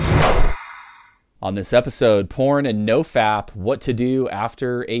On this episode, porn and NoFap, what to do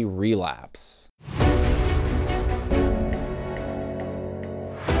after a relapse.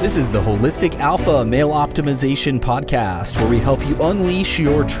 This is the Holistic Alpha Male Optimization Podcast, where we help you unleash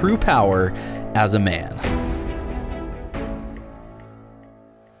your true power as a man.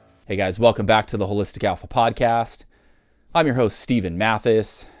 Hey guys, welcome back to the Holistic Alpha Podcast. I'm your host, Steven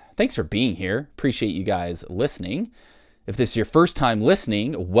Mathis. Thanks for being here. Appreciate you guys listening. If this is your first time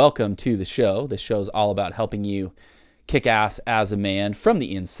listening, welcome to the show. This show is all about helping you kick ass as a man from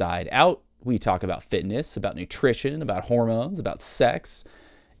the inside out. We talk about fitness, about nutrition, about hormones, about sex,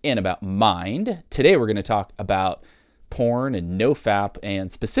 and about mind. Today we're going to talk about porn and NoFap,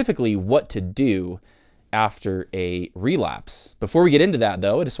 and specifically what to do after a relapse. Before we get into that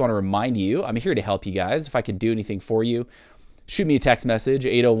though, I just want to remind you, I'm here to help you guys. If I can do anything for you, shoot me a text message,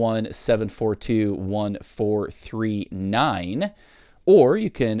 801-742-1439, or you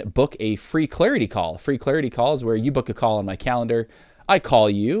can book a free clarity call. A free clarity call is where you book a call on my calendar. I call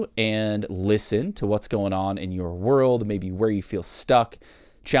you and listen to what's going on in your world, maybe where you feel stuck,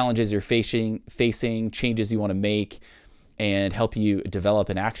 challenges you're facing, changes you want to make, and help you develop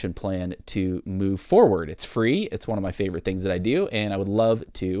an action plan to move forward. It's free. It's one of my favorite things that I do, and I would love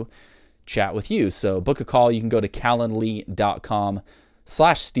to chat with you. So book a call. You can go to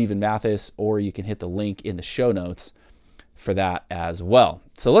calendly.com/Steven Mathis, or you can hit the link in the show notes for that as well.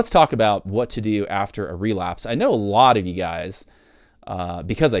 So let's talk about what to do after a relapse. I know a lot of you guys,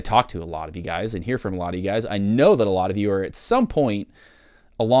 because I talk to a lot of you guys and hear from a lot of you guys, I know that a lot of you are at some point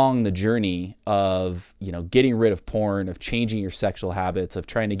along the journey of, getting rid of porn, of changing your sexual habits, of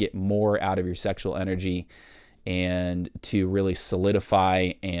trying to get more out of your sexual energy, and to really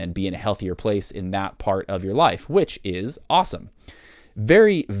solidify and be in a healthier place in that part of your life, which is awesome.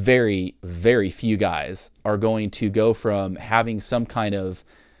 Very, very, very few guys are going to go from having some kind of,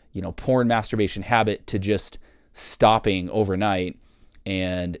 porn masturbation habit to just stopping overnight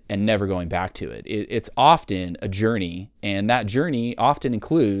and never going back to it. It's often a journey, and that journey often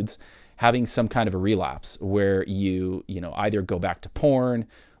includes having some kind of a relapse where you either go back to porn,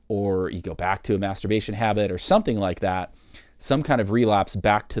 or you go back to a masturbation habit or something like that, some kind of relapse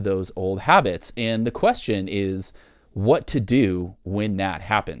back to those old habits. And the question is what to do when that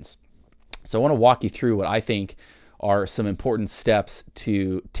happens. So I want to walk you through what I think are some important steps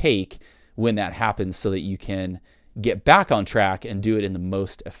to take when that happens so that you can get back on track and do it in the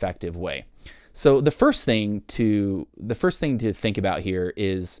most effective way. So the first thing to think about here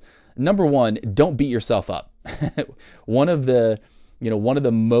is, number one, don't beat yourself up. One of the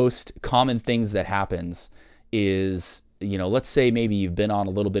most common things that happens is, let's say maybe you've been on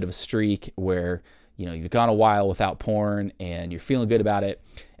a little bit of a streak where, you've gone a while without porn and you're feeling good about it.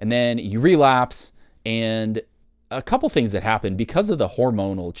 And then you relapse, and a couple things that happen because of the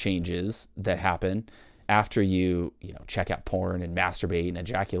hormonal changes that happen after you check out porn and masturbate and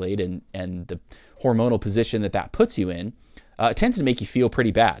ejaculate, and the hormonal position that puts you in, it tends to make you feel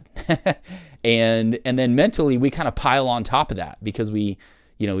pretty bad. And then mentally we kind of pile on top of that because we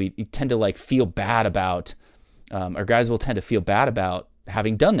tend to feel bad about, or guys will tend to feel bad about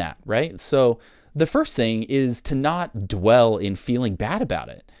having done that, right? So the first thing is to not dwell in feeling bad about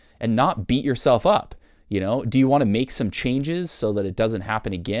it and not beat yourself up. Do you want to make some changes so that it doesn't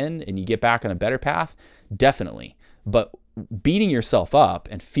happen again and you get back on a better path? Definitely. But beating yourself up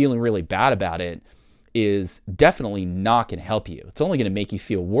and feeling really bad about it is definitely not going to help you. It's only going to make you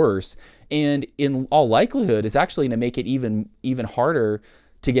feel worse. And in all likelihood, it's actually going to make it even harder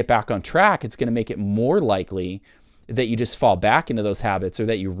to get back on track. It's going to make it more likely that you just fall back into those habits or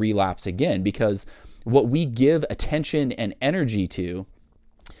that you relapse again, because what we give attention and energy to,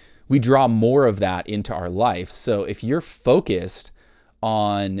 we draw more of that into our life. So if you're focused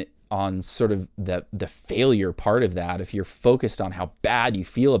on sort of the failure part of that, if you're focused on how bad you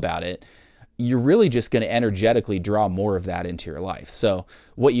feel about it, you're really just going to energetically draw more of that into your life. So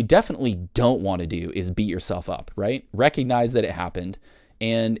what you definitely don't want to do is beat yourself up, right? Recognize that it happened,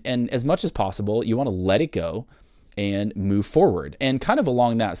 and as much as possible, you want to let it go and move forward. And kind of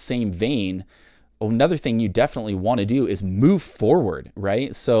along that same vein, another thing you definitely want to do is move forward,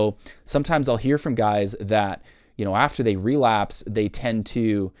 right? So sometimes I'll hear from guys that, after they relapse, they tend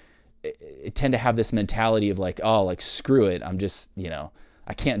to have this mentality of screw it, I'm just,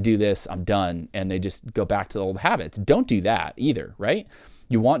 I can't do this, I'm done. And they just go back to the old habits. Don't do that either, right?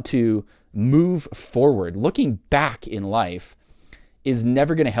 You want to move forward. Looking back in life is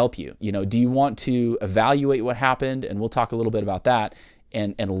never going to help you. Do you want to evaluate what happened? And we'll talk a little bit about that,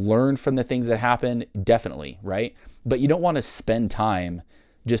 and learn from the things that happened. Definitely, right? But you don't want to spend time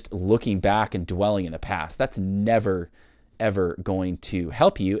just looking back and dwelling in the past. That's never, ever going to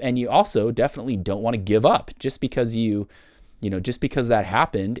help you. And you also definitely don't want to give up just because just because that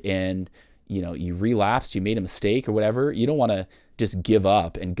happened and, you relapsed, you made a mistake or whatever. You don't want to just give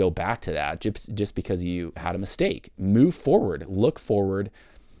up and go back to that just because you had a mistake. Move forward, look forward,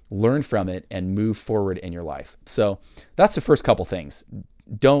 learn from it, and move forward in your life. So that's the first couple things.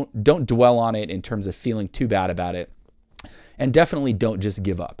 Don't dwell on it in terms of feeling too bad about it. And definitely don't just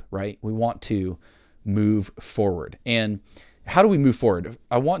give up, right? We want to move forward. And how do we move forward?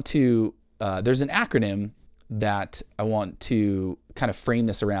 There's an acronym that I want to kind of frame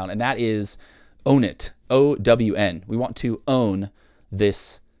this around, and that is OWN it, OWN. We want to own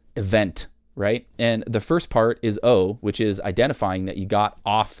this event, right? And the first part is O, which is identifying that you got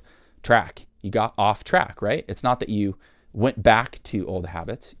off track. You got off track, right? It's not that you went back to old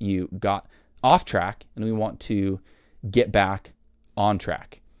habits. You got off track, and we want to get back on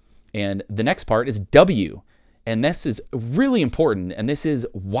track. And the next part is W, and this is really important, and this is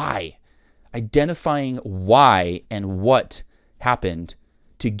why. Identifying why and what happened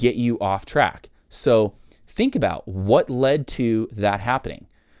to get you off track. So think about what led to that happening.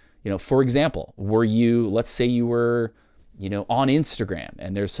 For example, let's say you were, on Instagram,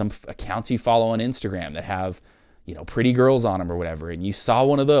 and there's some accounts you follow on Instagram that have, pretty girls on them or whatever, and you saw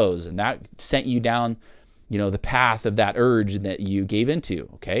one of those and that sent you down, the path of that urge that you gave into,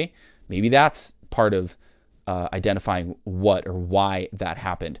 okay? Maybe that's part of identifying what or why that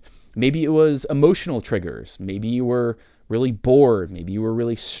happened. Maybe it was emotional triggers. Maybe you were really bored. Maybe you were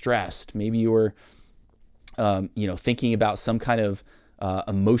really stressed. Maybe you were, thinking about some kind of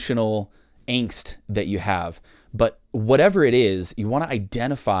emotional angst that you have. But whatever it is, you want to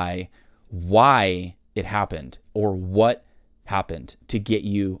identify why it happened or what happened to get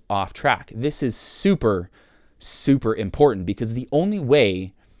you off track. This is super, super important because the only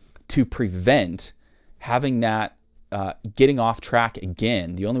way to prevent having that getting off track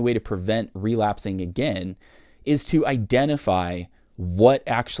again, the only way to prevent relapsing again is to identify what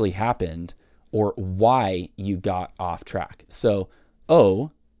actually happened or why you got off track. So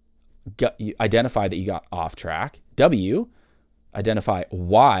O, identify that you got off track. W, identify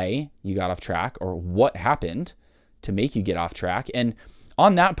why you got off track or what happened to make you get off track. And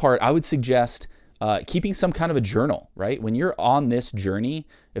on that part, I would suggest keeping some kind of a journal, right? When you're on this journey,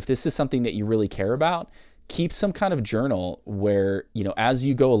 if this is something that you really care about, keep some kind of journal where, as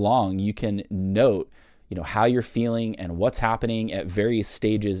you go along, you can note, how you're feeling and what's happening at various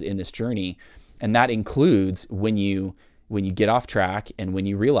stages in this journey. And that includes when you get off track and when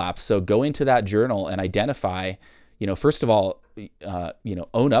you relapse. So go into that journal and identify, first of all,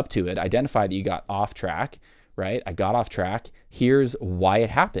 own up to it, identify that you got off track, right? I got off track. Here's why it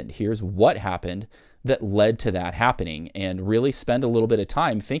happened. Here's what happened that led to that happening, and really spend a little bit of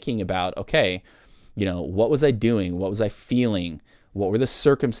time thinking about, okay, what was I doing? What was I feeling? What were the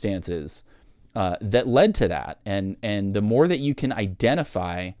circumstances that led to that? And the more that you can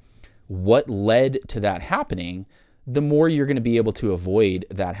identify what led to that happening, the more you're going to be able to avoid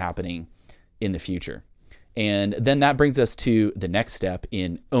that happening in the future. And then that brings us to the next step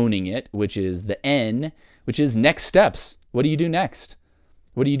in owning it, which is the N, which is next steps. What do you do next?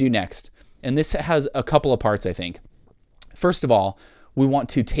 What do you do next? And this has a couple of parts, I think. First of all, we want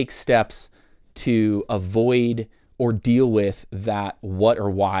to take steps to avoid or deal with that what or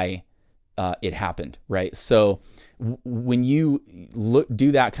why it happened, right? So when you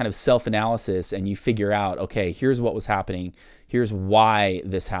do that kind of self-analysis and you figure out, okay, here's what was happening, here's why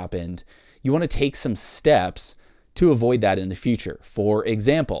this happened, you want to take some steps to avoid that in the future. For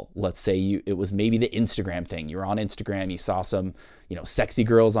example, let's say it was maybe the Instagram thing. You were on Instagram, you saw some, sexy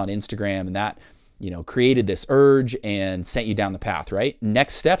girls on Instagram, and that, created this urge and sent you down the path, right?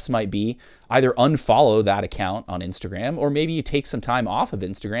 Next steps might be either unfollow that account on Instagram, or maybe you take some time off of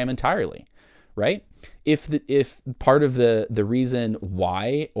Instagram entirely, right? If part of the reason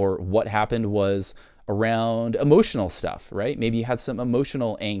why or what happened was around emotional stuff, right? Maybe you had some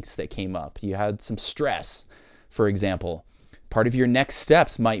emotional angst that came up. You had some stress, for example. Part of your next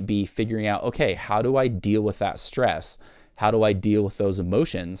steps might be figuring out, okay, how do I deal with that stress? How do I deal with those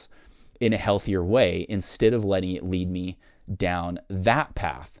emotions in a healthier way instead of letting it lead me down that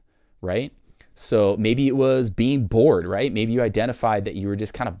path, right? So maybe it was being bored, right? Maybe you identified that you were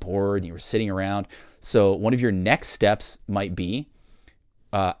just kind of bored and you were sitting around. So one of your next steps might be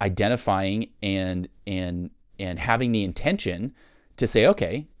identifying and having the intention to say,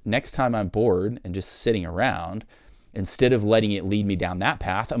 okay, next time I'm bored and just sitting around, instead of letting it lead me down that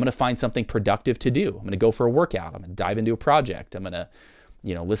path, I'm going to find something productive to do. I'm going to go for a workout. I'm going to dive into a project. I'm going to,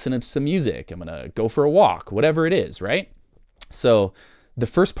 listen to some music. I'm going to go for a walk, whatever it is, right? So the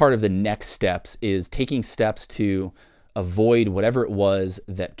first part of the next steps is taking steps to avoid whatever it was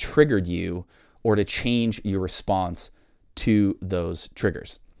that triggered you or to change your response to those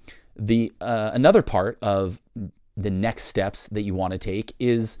triggers. Another part of the next steps that you want to take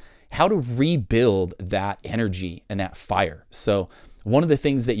is how to rebuild that energy and that fire. So one of the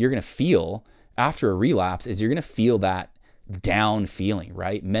things that you're going to feel after a relapse is you're going to feel that down feeling,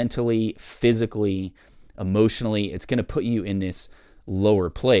 right? Mentally, physically, emotionally, it's going to put you in this lower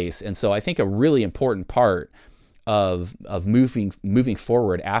place. And so I think a really important part of moving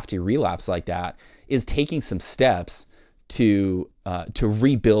forward after you relapse like that is taking some steps to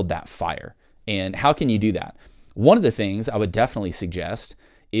rebuild that fire. And how can you do that? One of the things I would definitely suggest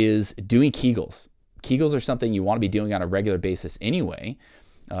is doing Kegels. Kegels are something you want to be doing on a regular basis anyway.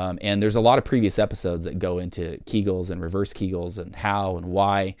 And there's a lot of previous episodes that go into Kegels and reverse Kegels and how and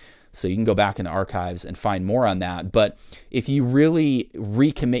why. So you can go back in the archives and find more on that. But if you really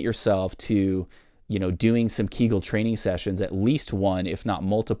recommit yourself to, doing some Kegel training sessions, at least one, if not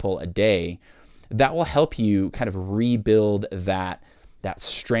multiple a day, that will help you kind of rebuild that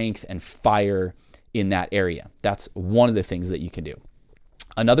strength and fire in that area. That's one of the things that you can do.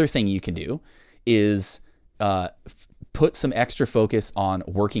 Another thing you can do is put some extra focus on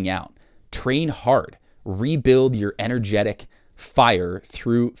working out. Train hard. Rebuild your energetic fire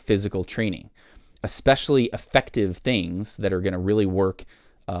through physical training. Especially effective things that are going to really work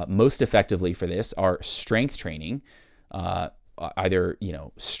most effectively for this are strength training, either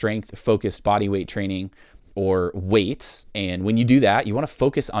strength-focused body weight training or weights. And when you do that, you want to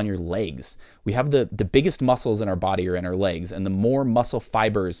focus on your legs. We have the biggest muscles in our body are in our legs, and the more muscle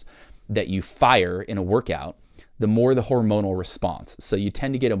fibers that you fire in a workout, the more the hormonal response. So you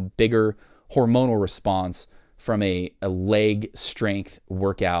tend to get a bigger hormonal response from a leg strength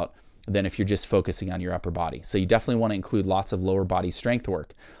workout than if you're just focusing on your upper body. So you definitely want to include lots of lower body strength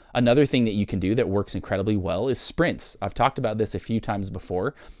work. Another thing that you can do that works incredibly well is sprints. I've talked about this a few times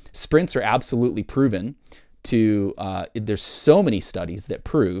before. Sprints are absolutely proven to, there's so many studies that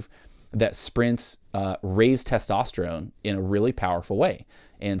prove that sprints raise testosterone in a really powerful way.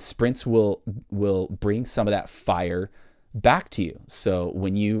 And sprints will bring some of that fire back to you. So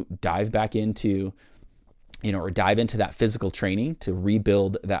when you dive back into, or dive into that physical training to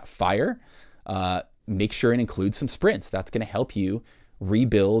rebuild that fire, make sure and include some sprints. That's going to help you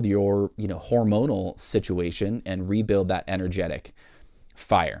rebuild your, hormonal situation and rebuild that energetic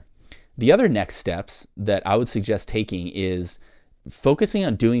fire. The other next steps that I would suggest taking is focusing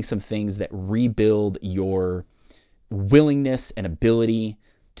on doing some things that rebuild your willingness and ability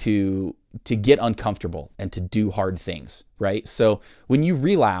to get uncomfortable and to do hard things, right? So when you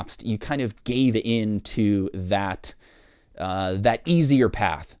relapsed, you kind of gave in to that easier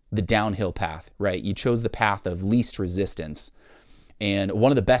path, the downhill path, right? You chose the path of least resistance. And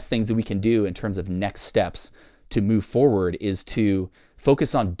one of the best things that we can do in terms of next steps to move forward is to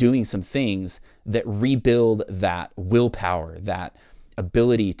focus on doing some things that rebuild that willpower, that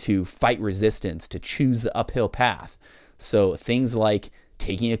ability to fight resistance, to choose the uphill path. So things like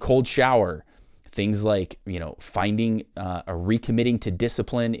taking a cold shower, things like, finding recommitting to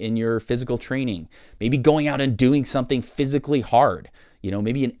discipline in your physical training, maybe going out and doing something physically hard,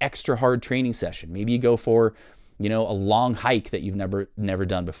 maybe an extra hard training session. Maybe you go for, a long hike that you've never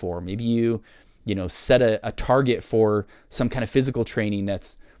done before. Maybe you set a target for some kind of physical training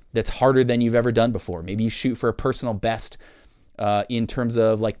that's harder than you've ever done before. Maybe you shoot for a personal best in terms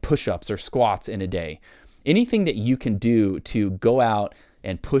of like push-ups or squats in a day. Anything that you can do to go out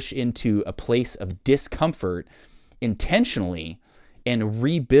and push into a place of discomfort intentionally and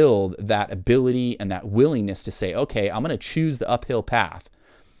rebuild that ability and that willingness to say, okay, I'm going to choose the uphill path.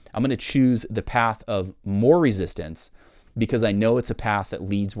 I'm going to choose the path of more resistance because I know it's a path that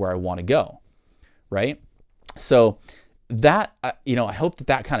leads where I want to go, right? So that, I hope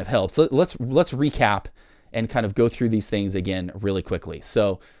that kind of helps. Let's recap and kind of go through these things again really quickly.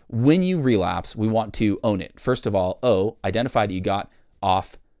 So when you relapse, we want to own it. First of all, identify that you got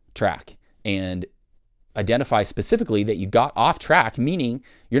off track, and identify specifically that you got off track, meaning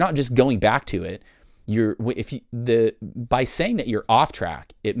you're not just going back to it. By saying that you're off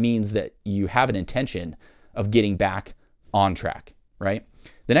track, it means that you have an intention of getting back on track, right?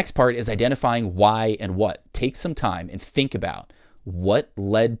 The next part is identifying why and what. Take some time and think about what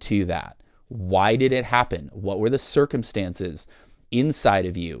led to that. Why did it happen? What were the circumstances inside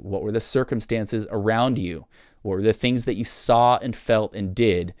of you? What were the circumstances around you? What were the things that you saw and felt and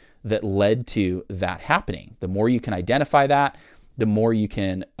did that led to that happening? The more you can identify that, the more you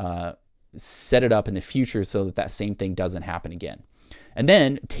can set it up in the future so that same thing doesn't happen again. And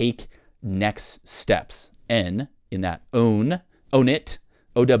then take next steps. N in that own it,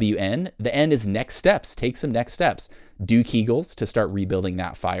 OWN, the N is next steps. Take some next steps. Do Kegels to start rebuilding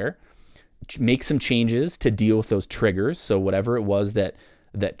that fire. Make some changes to deal with those triggers. So whatever it was that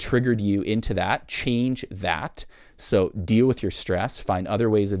triggered you into that, change that. So deal with your stress. Find other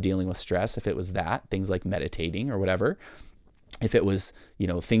ways of dealing with stress. If it was that, things like meditating or whatever. If it was,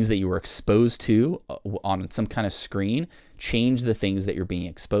 things that you were exposed to on some kind of screen, change the things that you're being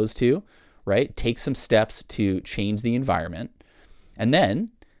exposed to, right? Take some steps to change the environment, and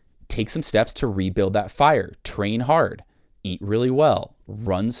then take some steps to rebuild that fire. Train hard, eat really well,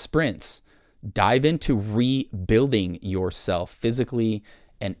 run sprints, dive into rebuilding yourself physically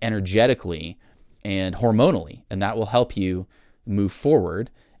and energetically and hormonally, and that will help you move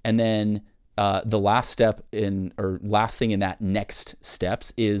forward. And then the last thing in that next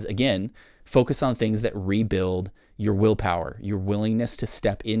steps is, again, focus on things that rebuild your willpower, your willingness to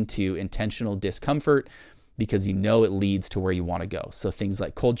step into intentional discomfort, because it leads to where you want to go. So things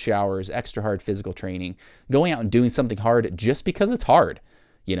like cold showers, extra hard physical training, going out and doing something hard just because it's hard.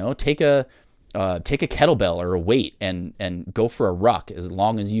 Take a kettlebell or a weight and go for a ruck as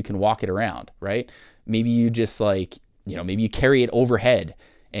long as you can walk it around, right? Maybe you just maybe you carry it overhead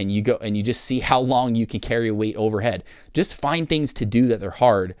and you go and you just see how long you can carry a weight overhead. Just find things to do that they're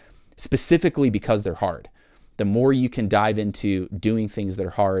hard, specifically because they're hard. The more you can dive into doing things that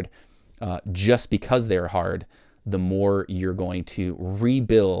are hard, just because they're hard, the more you're going to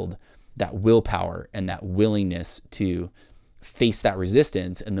rebuild that willpower and that willingness to face that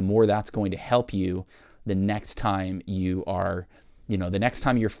resistance. And the more that's going to help you the next time you are, the next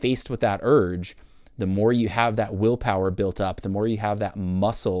time you're faced with that urge, the more you have that willpower built up, the more you have that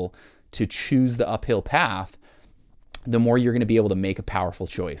muscle to choose the uphill path, the more you're going to be able to make a powerful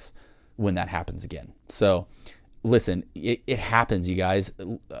choice when that happens again. So listen, it happens, you guys.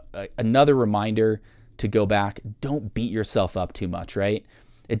 Another reminder to go back, don't beat yourself up too much, right?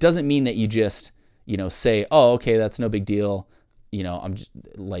 It doesn't mean that you just, say, oh, okay, that's no big deal. I'm just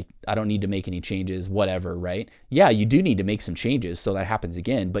I don't need to make any changes, whatever, right? Yeah, you do need to make some changes so that happens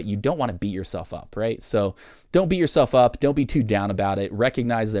again, but you don't want to beat yourself up, right? So don't beat yourself up. Don't be too down about it.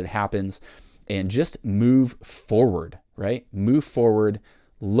 Recognize that it happens and just move forward, right? Move forward,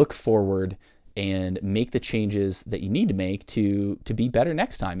 look forward, and make the changes that you need to make to be better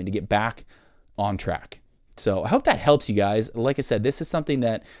next time and to get back on track. So I hope that helps you guys. Like I said, this is something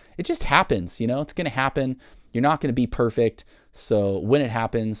that it just happens, it's going to happen. You're not going to be perfect. So when it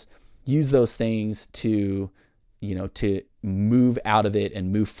happens, use those things to move out of it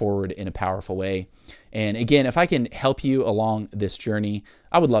and move forward in a powerful way. And again, if I can help you along this journey,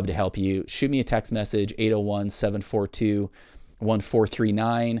 I would love to help you. Shoot me a text message,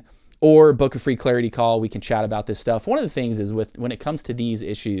 801-742-1439, or book a free clarity call. We can chat about this stuff. One of the things is when it comes to these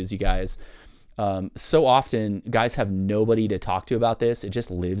issues, you guys, so often guys have nobody to talk to about this. It just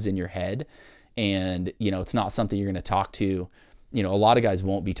lives in your head. And, it's not something you're going to talk to. A lot of guys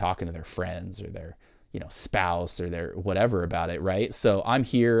won't be talking to their friends or their, spouse or their whatever about it, right? So I'm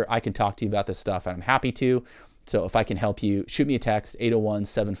here. I can talk to you about this stuff, and I'm happy to. So if I can help you, shoot me a text,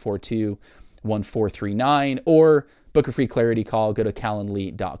 801-742-1439, or book a free clarity call. Go to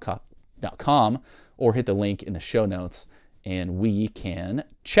calendly.com or hit the link in the show notes, and we can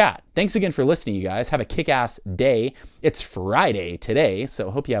chat. Thanks again for listening, you guys. Have a kick-ass day. It's Friday today, so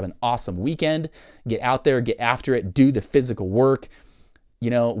I hope you have an awesome weekend. Get out there, get after it, do the physical work.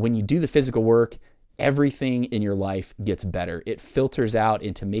 When you do the physical work, everything in your life gets better. It filters out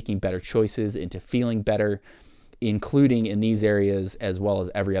into making better choices, into feeling better, including in these areas as well as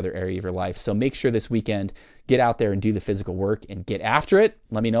every other area of your life. So make sure this weekend, get out there and do the physical work and get after it.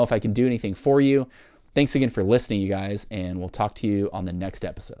 Let me know if I can do anything for you. Thanks again for listening, you guys, and we'll talk to you on the next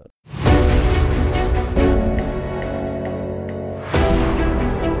episode.